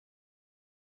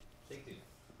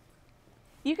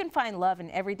You can find love in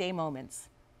everyday moments,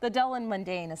 the dull and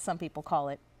mundane, as some people call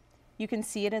it. You can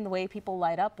see it in the way people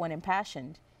light up when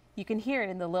impassioned. You can hear it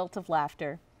in the lilt of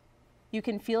laughter. You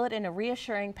can feel it in a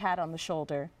reassuring pat on the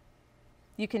shoulder.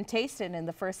 You can taste it in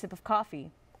the first sip of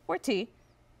coffee or tea.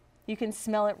 You can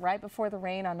smell it right before the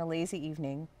rain on a lazy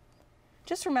evening.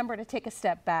 Just remember to take a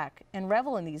step back and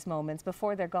revel in these moments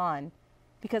before they're gone,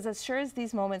 because as sure as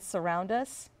these moments surround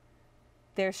us,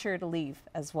 they're sure to leave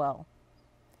as well.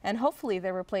 And hopefully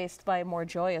they're replaced by more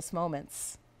joyous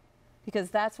moments, because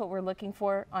that's what we're looking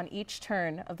for on each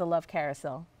turn of the love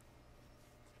carousel.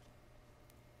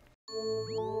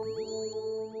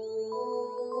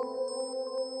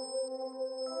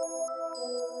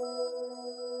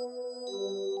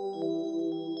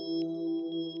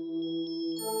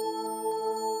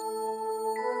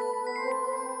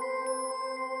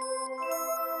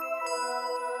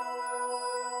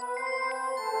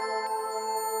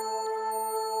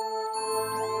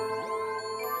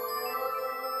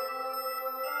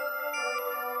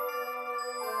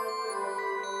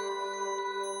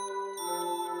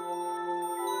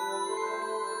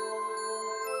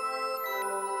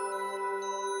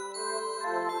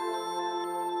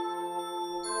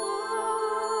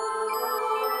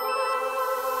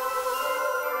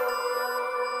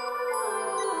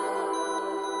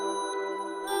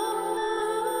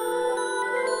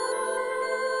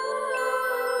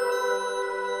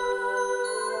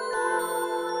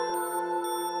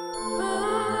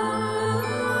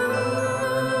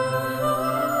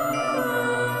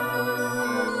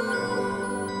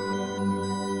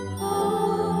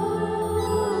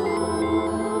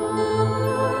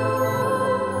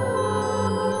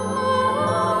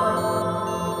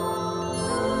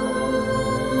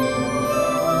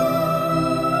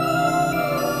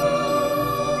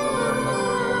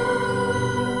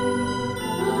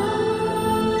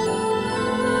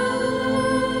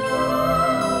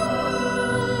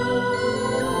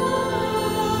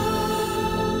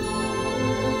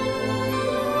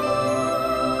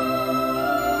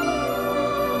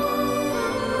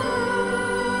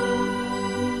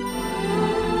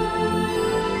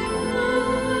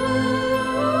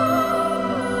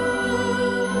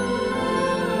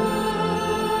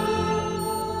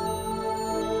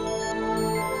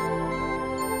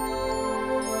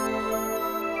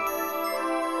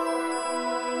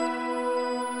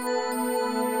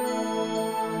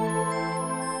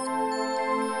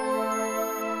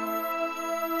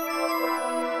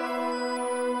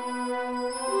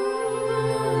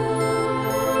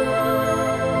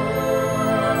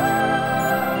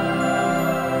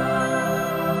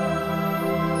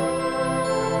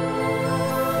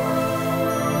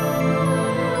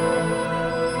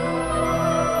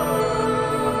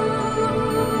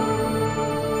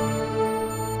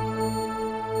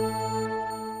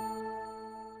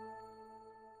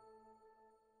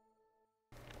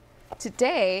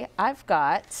 Today, I've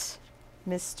got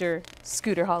Mr.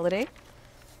 Scooter Holiday.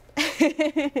 He's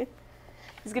going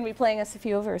to be playing us a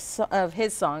few of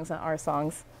his songs, not our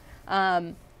songs.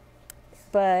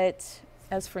 But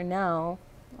as for now,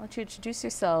 why don't you introduce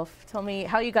yourself? Tell me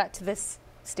how you got to this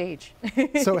stage.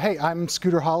 So, hey, I'm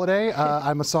Scooter Holiday.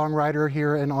 I'm a songwriter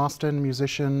here in Austin,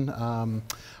 musician.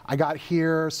 I got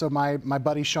here, so my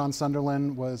buddy Sean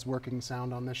Sunderland was working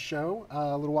sound on this show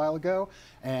a little while ago,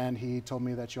 and he told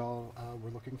me that y'all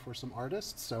were looking for some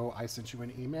artists, so I sent you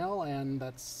an email, and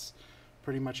that's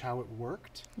pretty much how it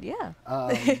worked. Yeah.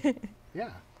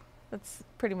 Yeah. That's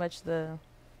pretty much the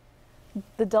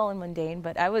dull and mundane,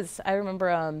 but I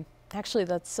remember, actually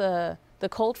that's, the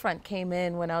cold front came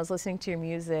in when I was listening to your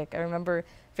music. I remember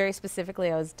very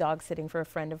specifically I was dog sitting for a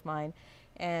friend of mine,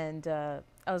 and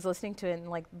I was listening to it, and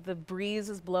like the breeze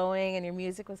was blowing and your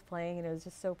music was playing, and it was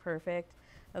just so perfect.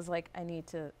 I was like, I need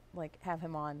to like have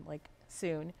him on like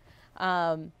soon.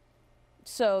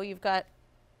 So you've got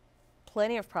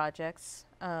plenty of projects.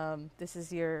 This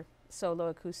is your solo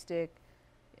acoustic.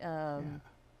 Yeah.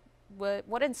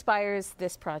 What inspires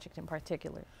this project in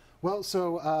particular? Well,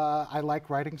 so I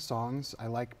like writing songs. I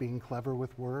like being clever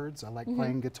with words. I like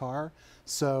playing guitar.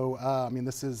 So I mean,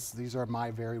 these are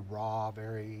my very raw,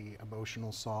 very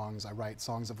emotional songs. I write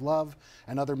songs of love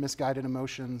and other misguided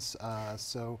emotions.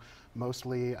 So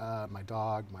mostly my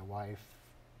dog, my wife,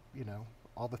 you know,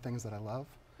 all the things that I love,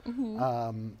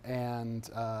 and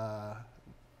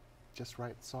just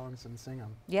write songs and sing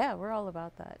them. Yeah, we're all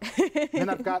about that. And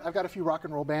I've got a few rock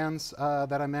and roll bands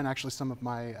that I'm in. Actually, some of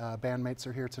my bandmates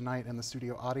are here tonight in the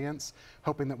studio audience,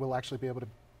 hoping that we'll actually be able to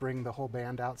bring the whole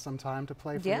band out sometime to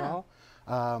play for y'all.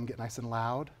 Get nice and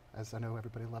loud. as I know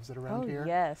everybody loves it around here.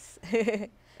 Yes.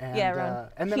 And, yeah, around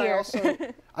and then here.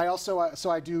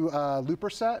 I do a looper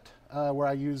set where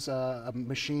I use a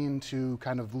machine to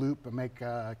kind of loop and make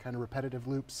kind of repetitive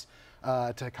loops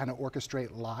to kind of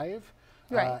orchestrate live.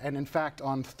 Right. And in fact,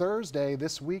 on Thursday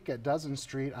this week at Dozen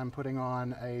Street, I'm putting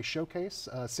on a showcase.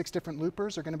 6 different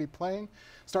loopers are going to be playing.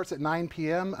 Starts at 9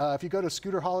 p.m. If you go to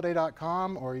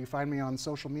scooterholiday.com or you find me on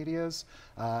social medias,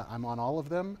 I'm on all of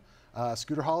them.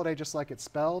 Scooter Holiday, just like it's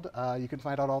spelled. You can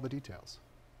find out all the details.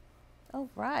 Oh,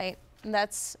 right. And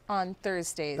that's on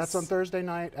Thursdays. That's on Thursday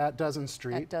night at Dozen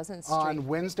Street. At Dozen Street. On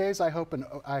Wednesdays, I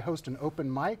host an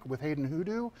open mic with Hayden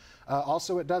Hoodoo,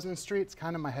 also at Dozen Street. It's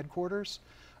kind of my headquarters.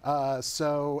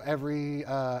 So every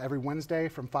Wednesday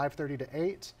from 5:30 to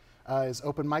 8 is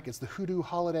open mic. It's the Hoodoo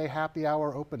Holiday Happy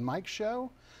Hour open mic show,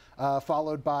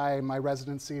 followed by my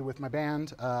residency with my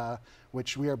band,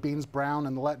 which we are Beans Brown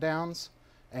and the Letdowns.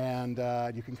 And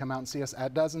you can come out and see us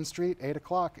at Dozen Street, 8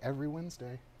 o'clock every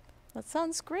Wednesday. That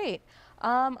sounds great.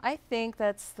 I think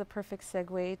that's the perfect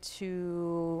segue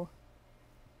to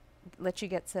let you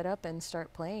get set up and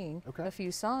start playing a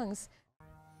few songs.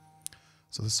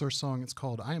 So this first song, it's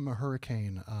called I Am a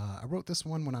Hurricane. I wrote this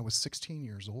one when I was 16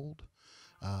 years old.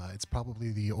 It's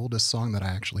probably the oldest song that I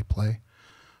actually play.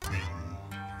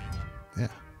 Yeah.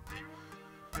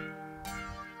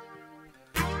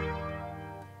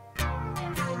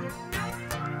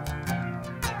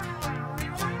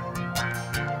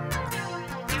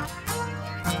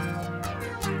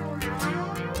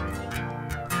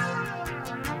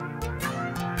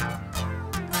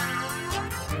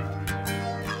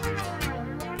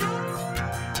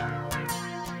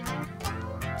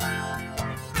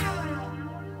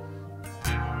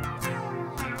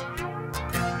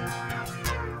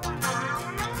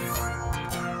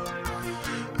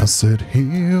 I sit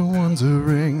here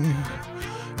wondering,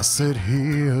 I sit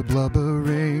here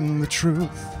blubbering the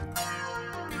truth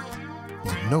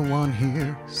that no one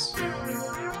hears.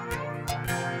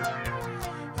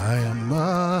 I am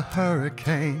a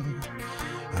hurricane,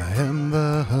 I am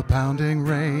the pounding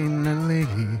rain, at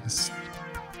least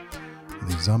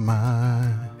these are my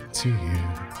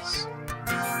tears.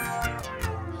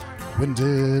 When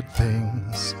did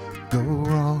things go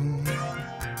wrong?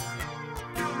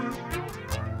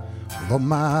 All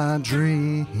my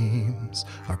dreams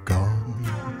are gone.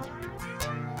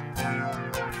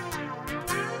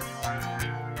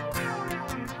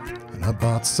 And I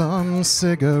bought some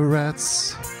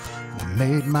cigarettes and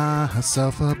made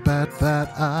myself a bet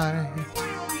that I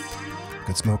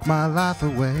could smoke my life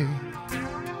away.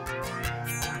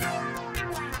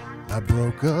 I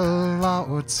broke a law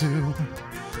or two,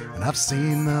 and I've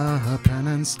seen the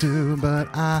penance due, but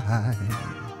I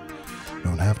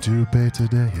don't have to pay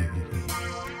today.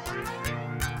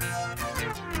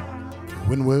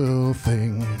 When will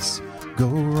things go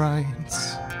right?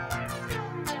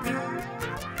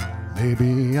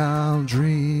 Maybe I'll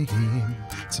dream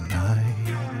tonight.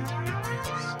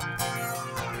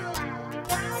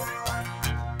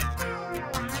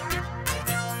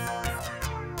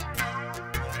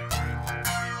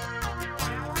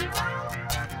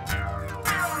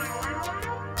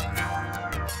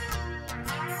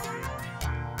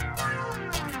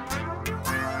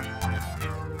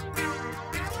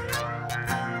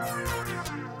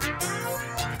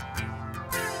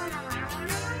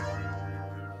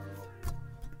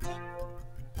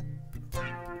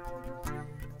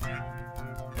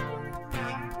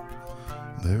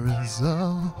 There is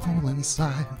a hole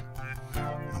inside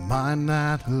my mind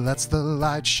that lets the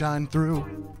light shine through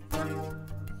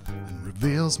and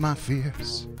reveals my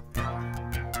fears.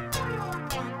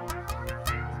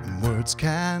 And words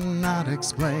cannot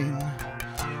explain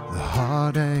the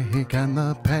heartache and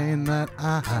the pain that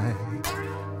I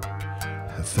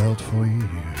have felt for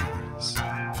years.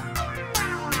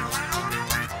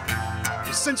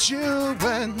 Since you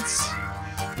went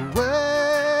away,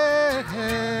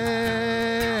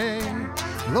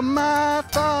 well, my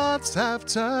thoughts have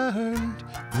turned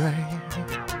gray.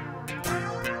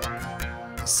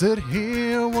 I sit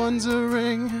here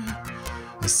wondering,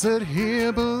 I sit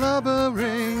here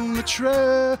blubbering the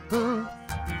truth,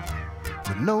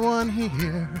 but no one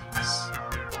hears.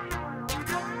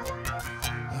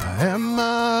 I am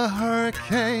a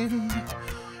hurricane,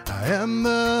 I am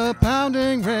the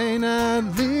pounding rain, at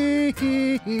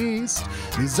least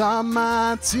these are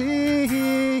my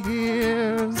tears.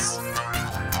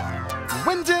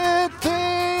 When did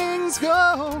things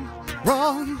go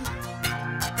wrong?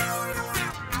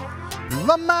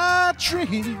 All my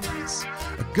dreams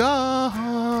are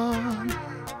gone.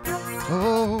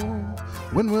 Oh,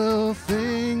 when will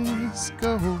things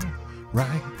go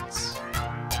right?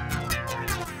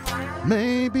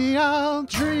 Maybe I'll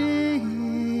dream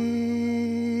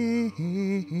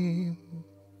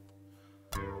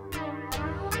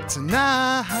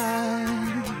tonight.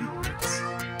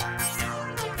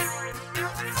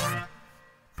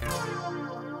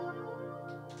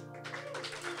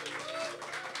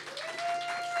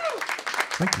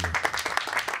 Thank you.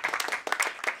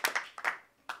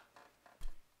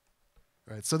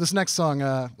 All right, so this next song,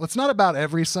 well, it's not about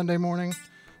every Sunday morning.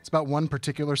 It's about one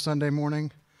particular Sunday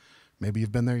morning. Maybe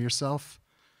you've been there yourself.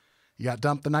 You got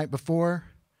dumped the night before,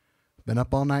 been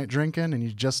up all night drinking, and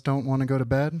you just don't want to go to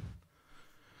bed.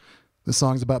 This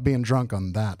song's about being drunk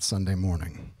on that Sunday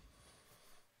morning.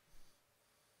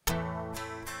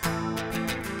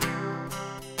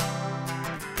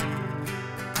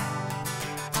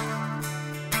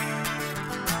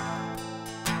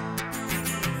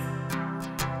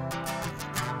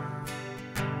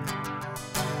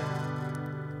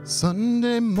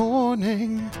 Sunday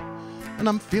morning, and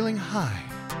I'm feeling high.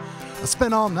 I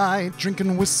spent all night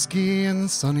drinking whiskey and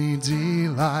sunny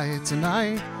delight.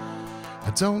 Tonight,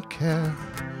 I don't care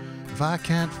if I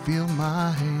can't feel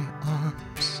my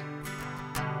arms.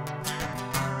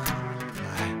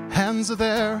 My hands are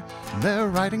there, and they're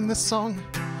writing this song,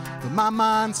 but my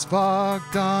mind's far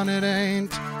gone, it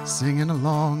ain't singing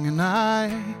along. And I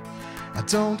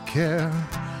don't care,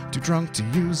 too drunk to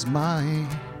use my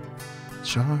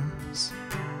charms.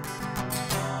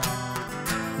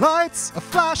 Lights are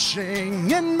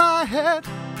flashing in my head,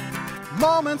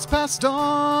 moments passed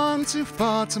on too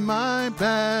far to my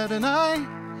bed, and I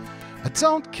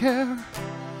don't care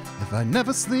if I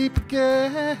never sleep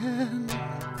again.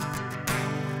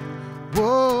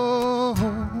 Whoa.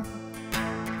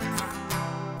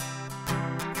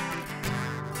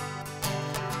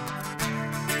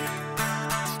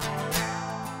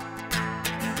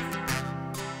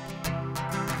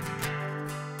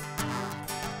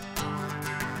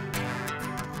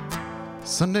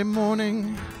 Sunday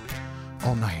morning,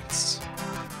 all nights,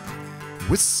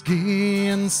 whiskey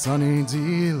and sunny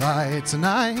delight. And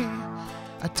I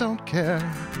don't care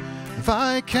if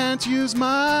I can't use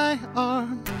my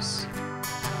arms,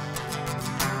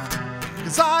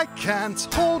 'cause I can't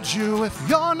hold you if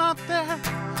you're not there,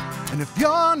 and if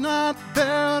you're not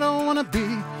there, I don't wanna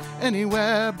be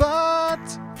anywhere but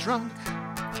drunk.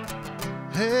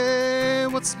 Hey,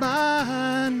 what's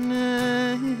my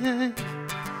name?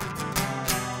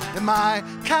 Am I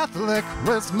Catholic?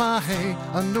 Where's my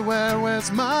underwear?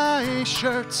 Where's my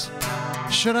shirt?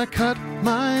 Should I cut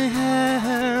my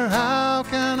hair? How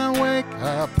can I wake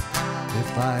up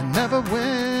if I never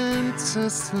went to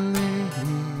sleep?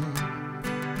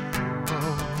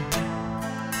 Oh,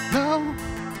 no,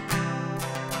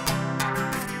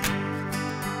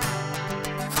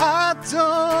 I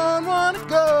don't want to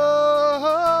go.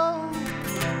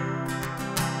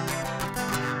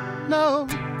 No.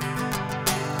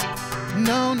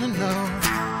 No, no, no,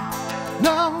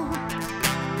 no.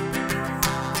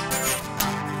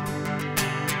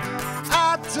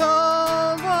 I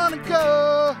don't want to go,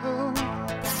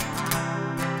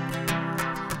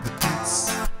 but it's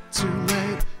too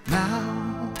late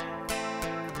now.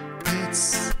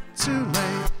 It's too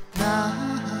late now.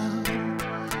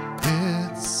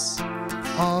 It's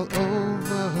all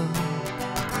over.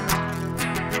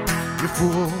 You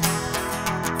fool.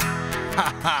 Ha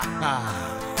ha ha.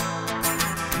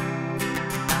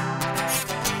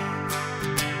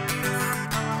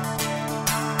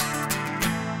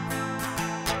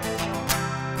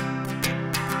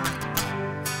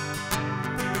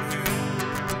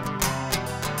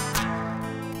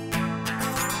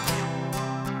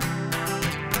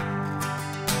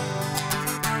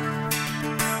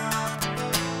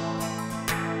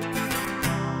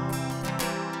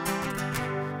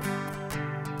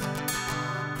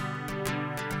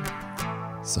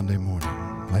 Sunday morning,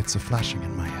 lights are flashing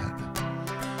in my head.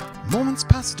 Moments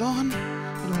passed on,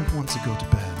 I don't want to go to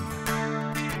bed.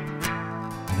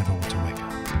 I never want to wake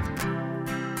up.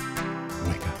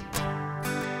 Wake up.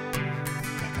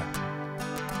 Wake up.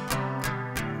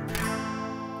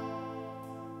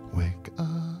 Wake up.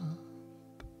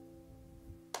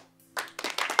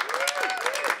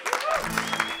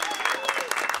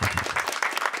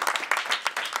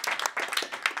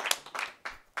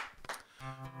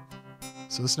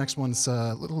 So this next one's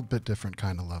a little bit different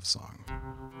kind of love song.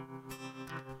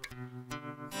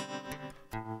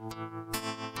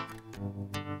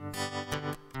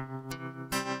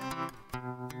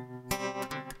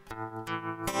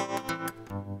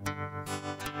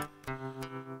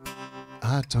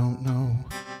 I don't know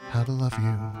how to love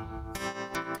you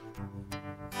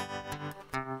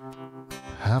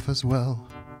half as well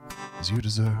as you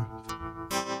deserve.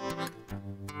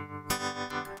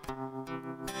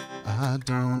 I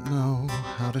don't know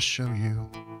how to show you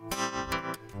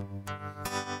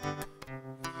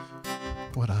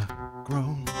what I've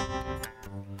grown,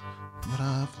 what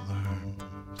I've learned.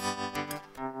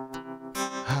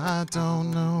 I don't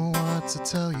know what to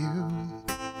tell you.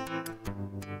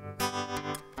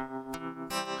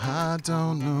 I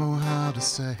don't know how to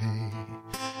say.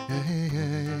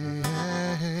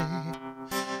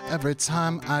 Every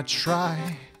time I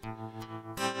try,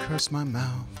 curse my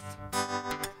mouth,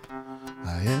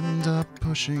 I end up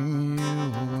pushing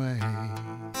you away.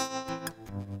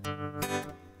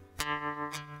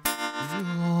 You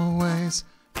always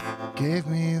gave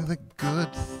me the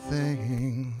good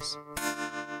things,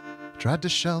 tried to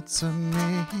shelter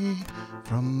me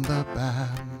from the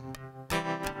bad.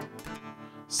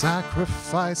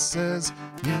 Sacrifices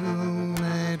you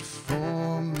made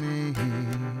for me,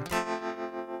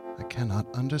 I cannot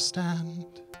understand.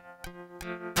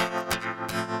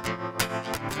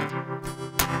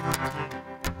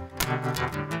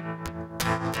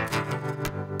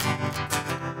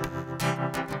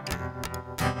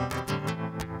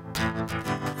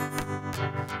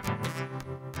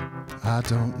 I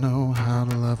don't know how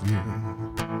to love you,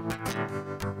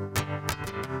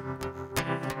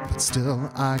 but still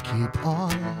I keep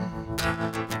on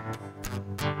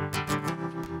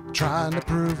trying to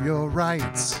prove you're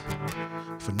right,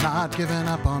 for not giving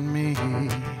up on me.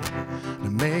 To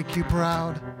make you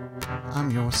proud, I'm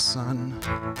your son.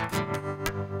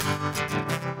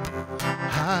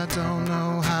 I don't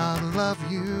know how to love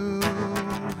you,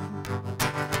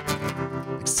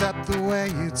 except the way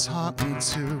you taught me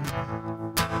to.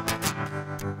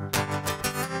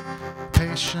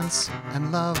 Patience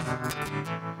and love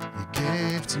you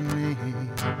gave to me,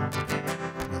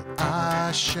 will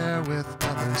I share with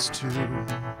others too.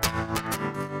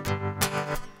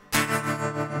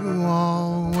 You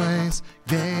always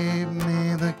gave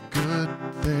me the good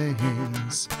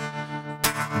things,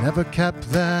 never kept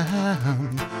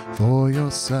them for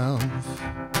yourself.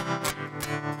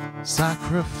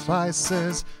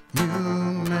 Sacrifices you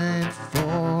made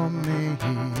for me,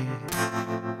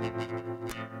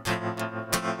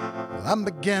 I'm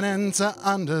beginning to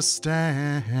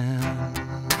understand.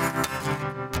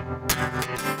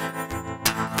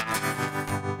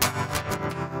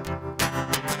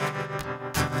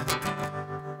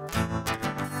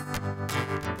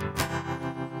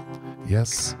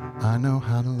 Yes, I know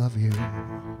how to love you,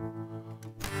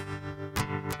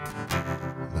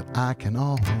 but I can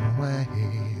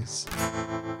always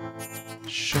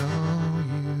show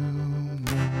you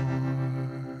more.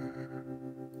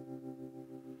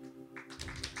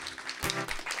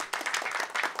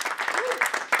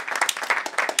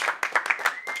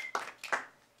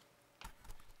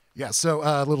 Yeah, so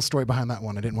a little story behind that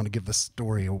one. I didn't want to give the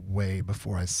story away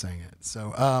before I sang it.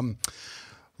 So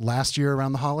last year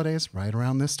around the holidays, right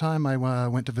around this time, I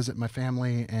went to visit my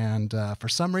family, and for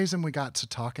some reason we got to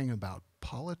talking about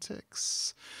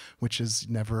politics, which is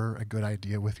never a good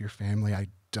idea with your family. I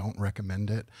don't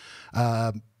recommend it.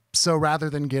 So rather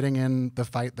than getting in the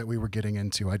fight that we were getting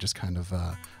into, I just kind of,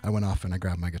 I went off and I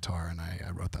grabbed my guitar and I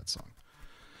wrote that song.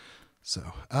 So,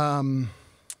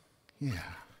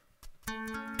 yeah.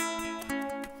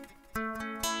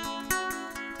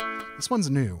 This one's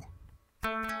new.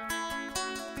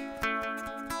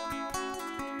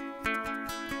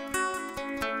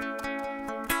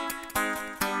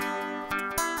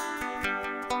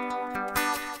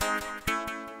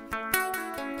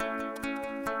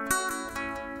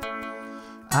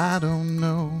 I don't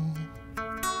know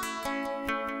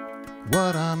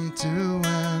what I'm doing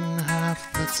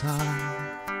half the time.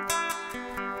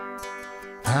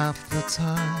 Half the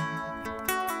time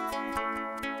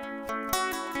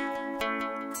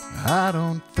I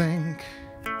don't think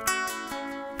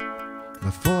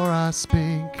before I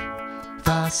speak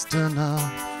fast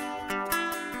enough.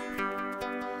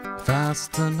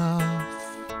 Fast enough.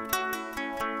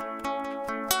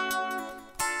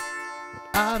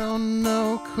 I don't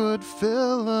know, could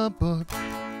fill a book.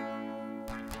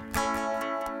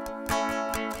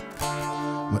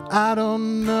 What I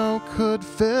don't know could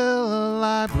fill a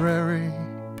library.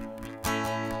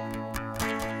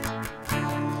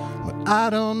 What I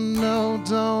don't know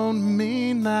don't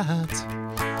mean that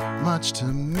much to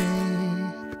me,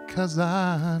 because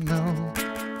I know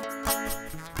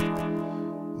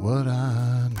what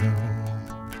I know.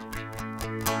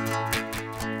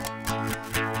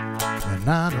 And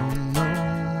I don't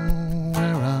know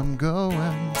where I'm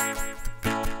going.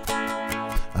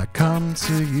 I come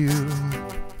to you.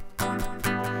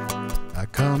 I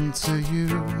come to you.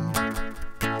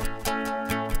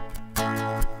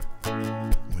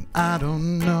 When I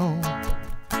don't know,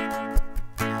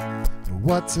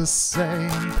 what to say.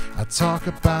 I talk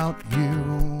about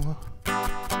you.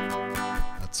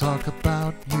 I talk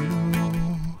about you.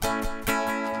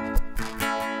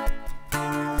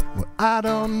 What I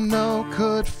don't know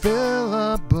could fill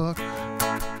a book.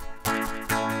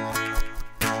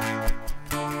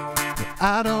 What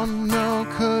I don't know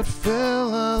could fill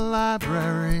a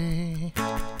library.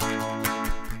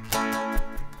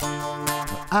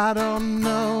 What I don't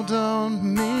know don't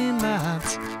mean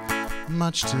that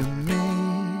much to me,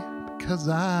 because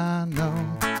I know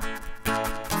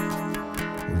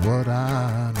what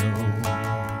I know.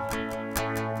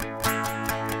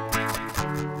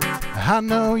 I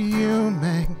know you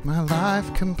make my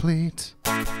life complete.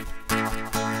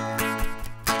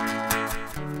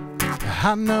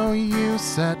 I know you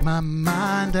set my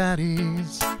mind at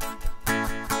ease.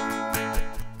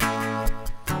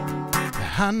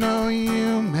 I know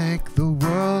you make the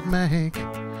world make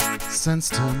sense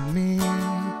to me,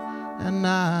 and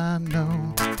I know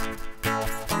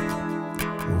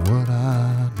what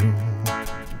I know.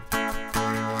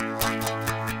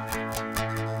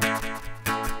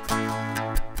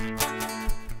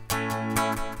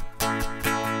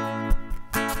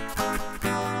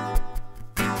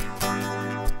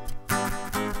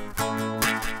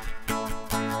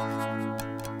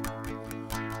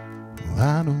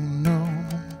 I don't know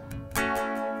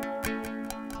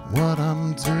what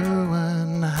I'm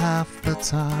doing half the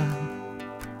time,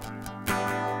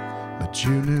 but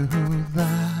you knew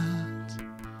that.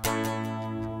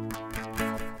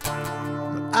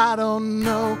 What I don't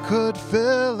know could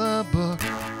fill a book.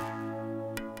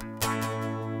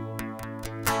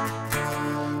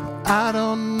 What I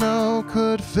don't know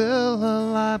could fill a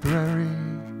library.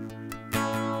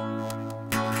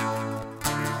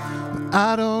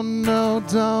 I don't know,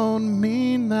 don't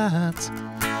mean that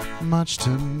much to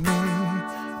me,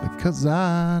 because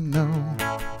I know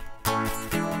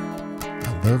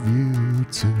I love you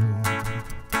too.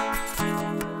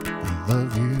 I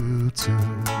love you too.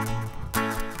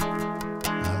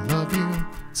 I love you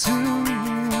too.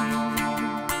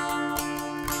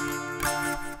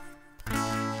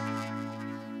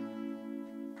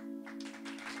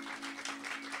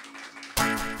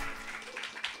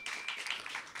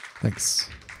 Thanks.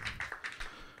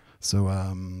 So,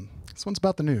 this one's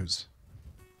about the news.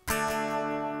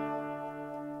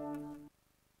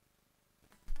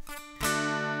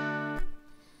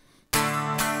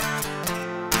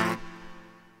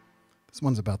 This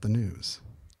one's about the news.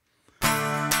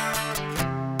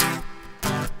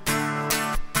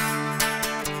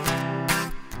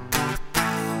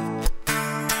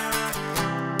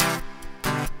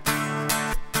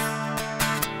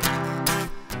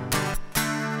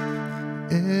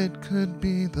 It could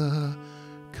be the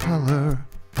color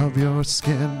of your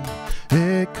skin.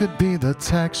 It could be the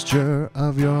texture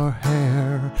of your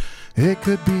hair. It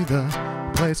could be the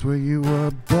place where you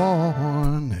were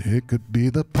born. It could be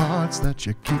the parts that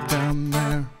you keep down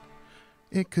there.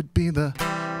 It could be the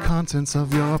contents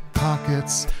of your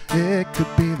pockets. It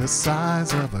could be the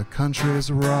size of a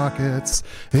country's rockets.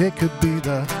 It could be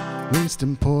the least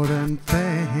important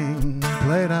thing,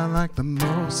 played out like the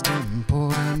most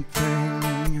important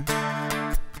thing.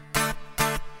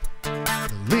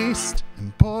 The least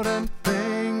important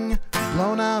thing,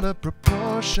 blown out of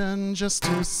proportion just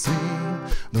to seem.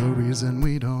 The reason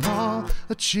we don't all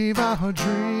achieve our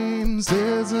dreams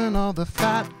isn't all the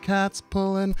fat cats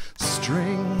pulling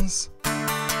strings.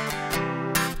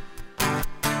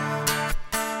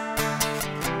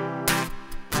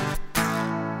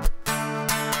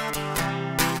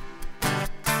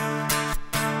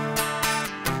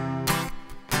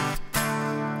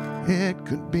 It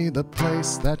could be the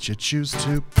place that you choose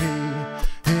to pee.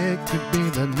 It could be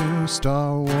the new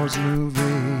Star Wars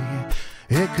movie.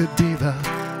 It could be the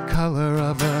color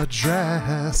of a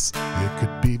dress. It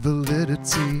could be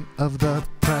validity of the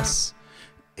press.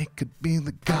 It could be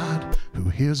the God who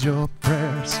hears your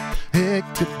prayers. It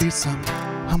could be some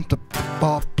humped up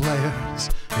football players.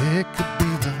 It could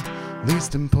be the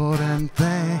least important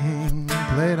thing,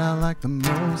 played out like the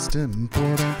most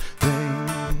important thing.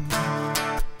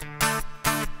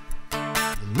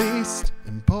 Least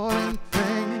important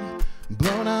thing,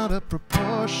 blown out of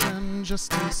proportion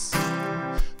just to see.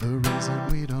 The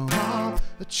reason we don't all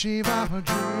achieve our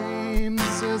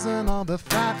dreams isn't all the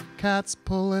fat cats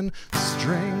pulling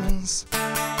strings.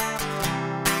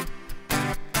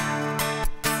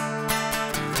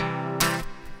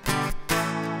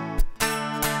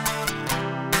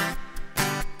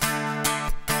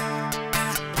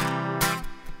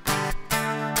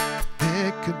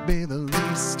 It could be the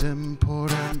least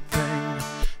important thing.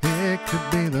 It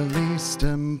could be the least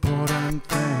important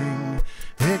thing.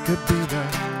 It could be the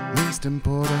least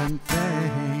important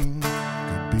thing.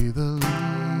 Could be the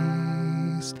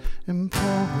least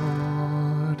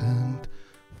important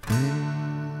thing.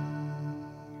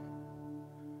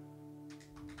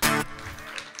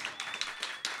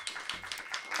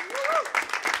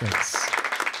 Thanks.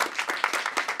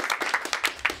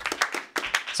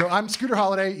 So I'm Scooter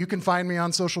Holiday. You can find me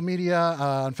on social media.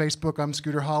 On Facebook, I'm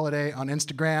Scooter Holiday. On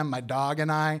Instagram, my dog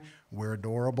and I, we're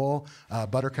adorable.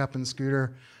 Buttercup and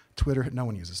Scooter. Twitter, no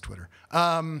one uses Twitter.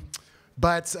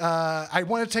 But I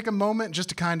want to take a moment just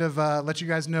to kind of let you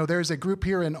guys know there's a group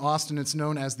here in Austin. It's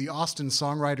known as the Austin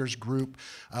Songwriters Group.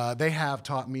 They have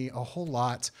taught me a whole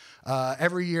lot.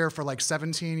 Every year for like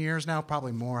 17 years now,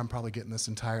 probably more. I'm probably getting this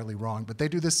entirely wrong. But they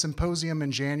do this symposium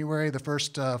in January, the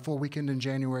first full weekend in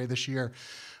January this year.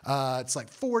 It's like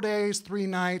 4 days, 3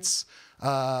 nights.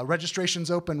 Registration's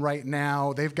open right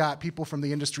now. They've got people from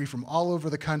the industry from all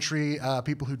over the country,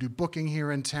 people who do booking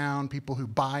here in town, people who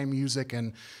buy music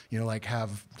and, you know, like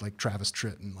have like Travis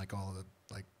Tritt and like all of the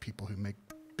like people who make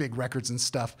big records and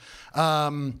stuff.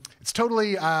 It's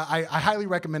totally, I highly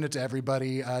recommend it to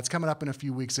everybody. It's coming up in a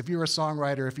few weeks. If you're a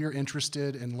songwriter, if you're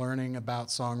interested in learning about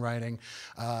songwriting,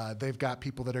 they've got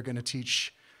people that are going to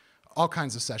teach all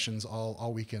kinds of sessions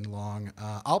all weekend long.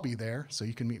 I'll be there, so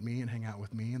you can meet me and hang out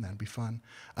with me, and that'd be fun.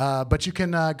 But you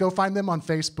can go find them on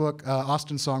Facebook,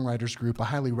 Austin Songwriters Group. I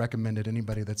highly recommend it.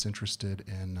 Anybody that's interested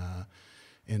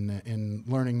in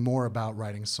learning more about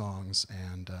writing songs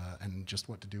and just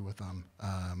what to do with them.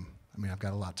 I mean, I've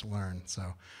got a lot to learn, so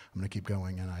I'm going to keep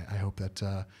going, and I hope that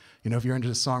you know, if you're into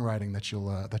songwriting, that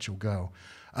you'll go.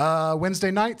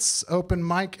 Wednesday nights, open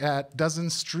mic at Dozen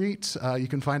Street. You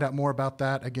can find out more about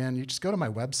that. Again, you just go to my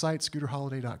website,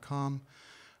 scooterholiday.com.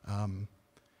 And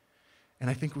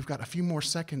I think we've got a few more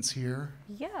seconds here.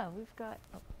 Yeah, we've got,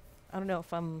 I don't know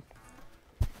if I'm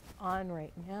on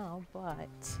right now, but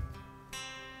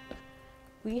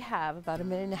we have about 1.5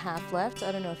 minutes left.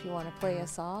 I don't know if you want to play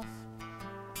us off.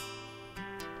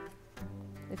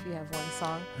 If you have one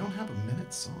song. I don't have a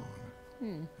minute song.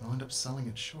 I'll end up selling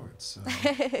it short, so.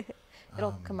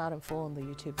 It'll come out in full on the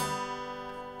YouTube.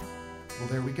 Well,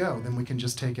 there we go. Then we can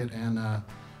just take it and,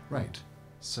 right.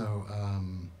 So,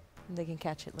 they can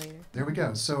catch it later. There we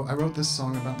go. So I wrote this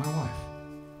song about my wife.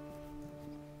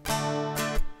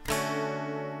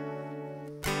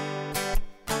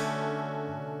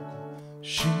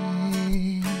 She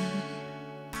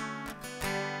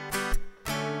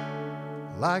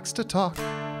likes to talk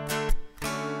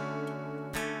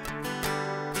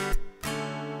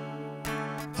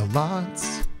a lot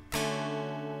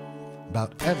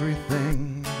about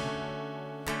everything.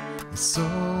 It's so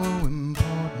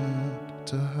important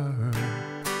to her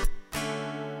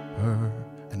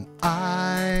and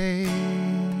I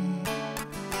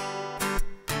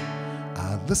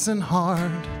listen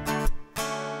hard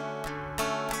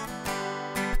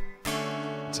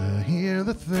to hear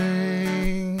the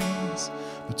things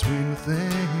between the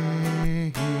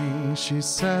things she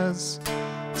says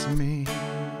to me.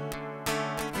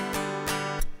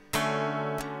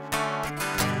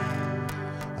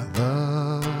 I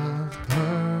love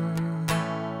her,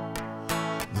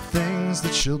 the things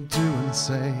that she'll do and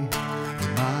say,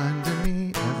 reminding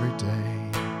me every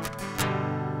day.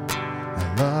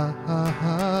 I love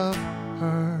her.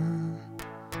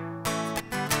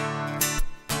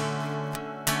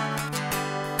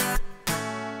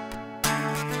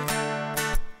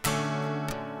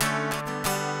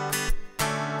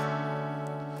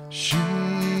 She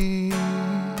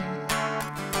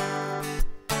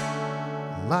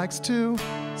likes to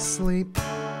sleep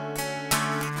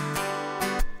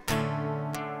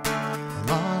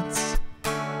lots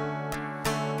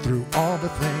through all the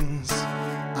things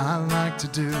I like to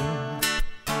do.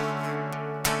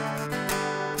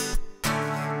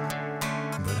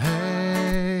 But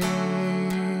hey,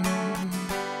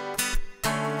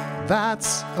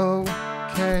 that's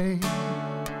okay.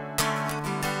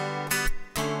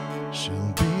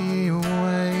 She'll be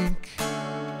awake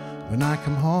when I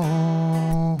come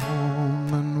home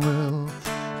and we'll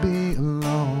be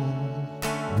alone.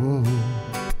 Whoa.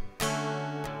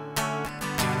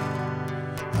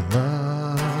 I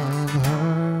love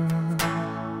her,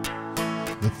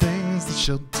 the things that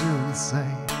she'll do and say,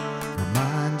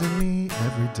 reminding me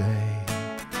every day.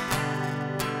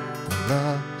 I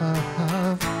love her.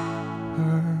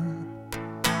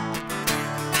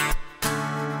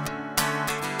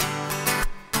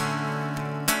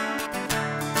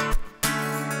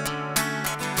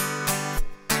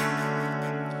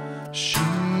 She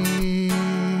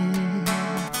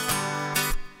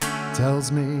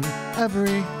tells me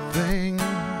everything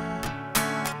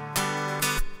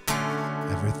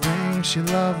everything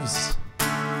she loves,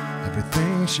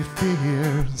 everything she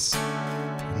fears,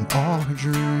 and all her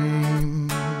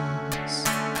dreams.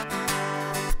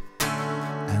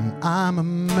 And I'm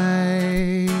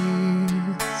amazed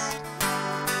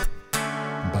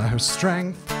by her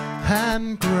strength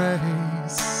and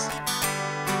grace,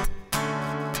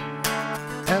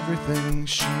 everything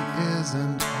she is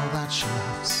and all that she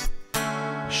loves,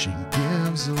 she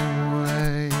gives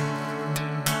away.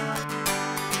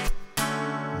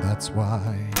 That's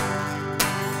why I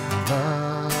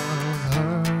love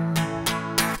her.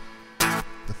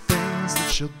 The things that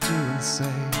she'll do and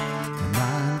say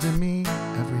reminding me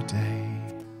every day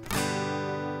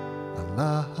I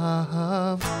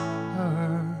love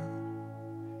her.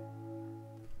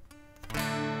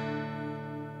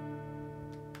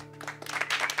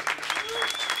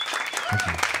 Thank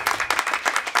you.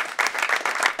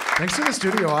 Thanks to the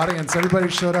studio audience. Everybody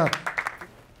showed up.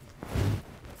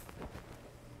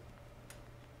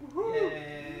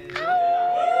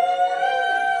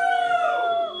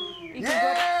 You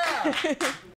can go